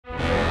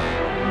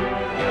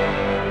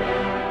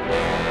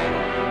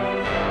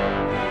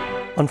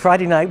On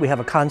Friday night, we have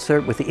a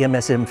concert with the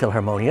MSM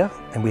Philharmonia,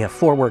 and we have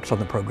 4 works on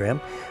the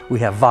program. We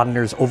have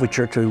Wagner's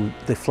Overture to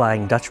the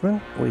Flying Dutchman.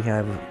 We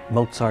have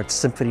Mozart's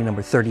Symphony No.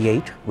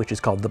 38, which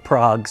is called the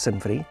Prague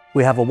Symphony.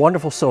 We have a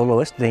wonderful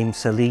soloist named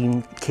Sae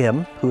Lin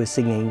Kim, who is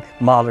singing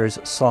Mahler's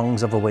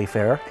Songs of a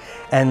Wayfarer.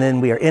 And then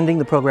we are ending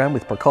the program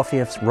with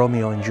Prokofiev's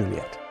Romeo and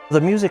Juliet.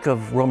 The music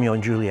of Romeo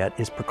and Juliet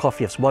is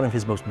Prokofiev's one of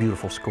his most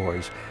beautiful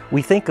scores.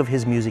 We think of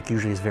his music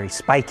usually as very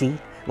spiky,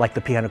 like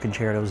the piano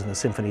concertos and the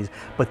symphonies,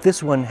 but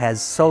this one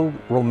has so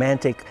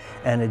romantic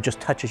and it just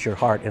touches your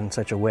heart in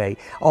such a way,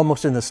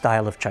 almost in the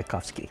style of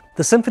Tchaikovsky.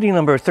 The Symphony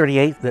No.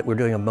 38 that we're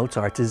doing of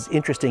Mozart is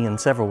interesting in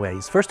several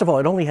ways. First of all,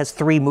 it only has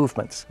 3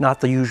 movements, not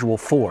the usual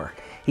 4.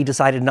 He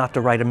decided not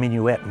to write a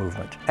minuet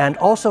movement. And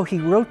also he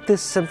wrote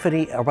this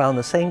symphony around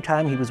the same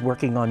time he was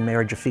working on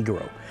Marriage of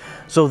Figaro.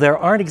 So there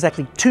aren't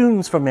exactly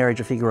tunes from Marriage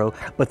of Figaro,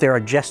 but there are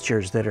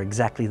gestures that are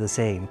exactly the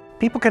same.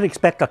 People can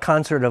expect a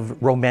concert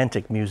of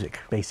romantic music,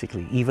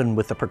 basically, even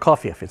with the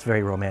Prokofiev, it's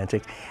very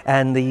romantic.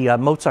 And the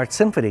Mozart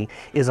Symphony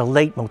is a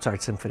late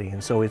Mozart Symphony,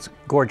 and so it's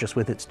gorgeous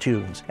with its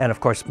tunes. And of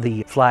course,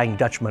 the Flying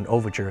Dutchman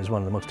Overture is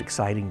one of the most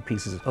exciting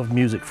pieces of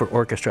music for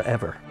orchestra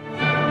ever.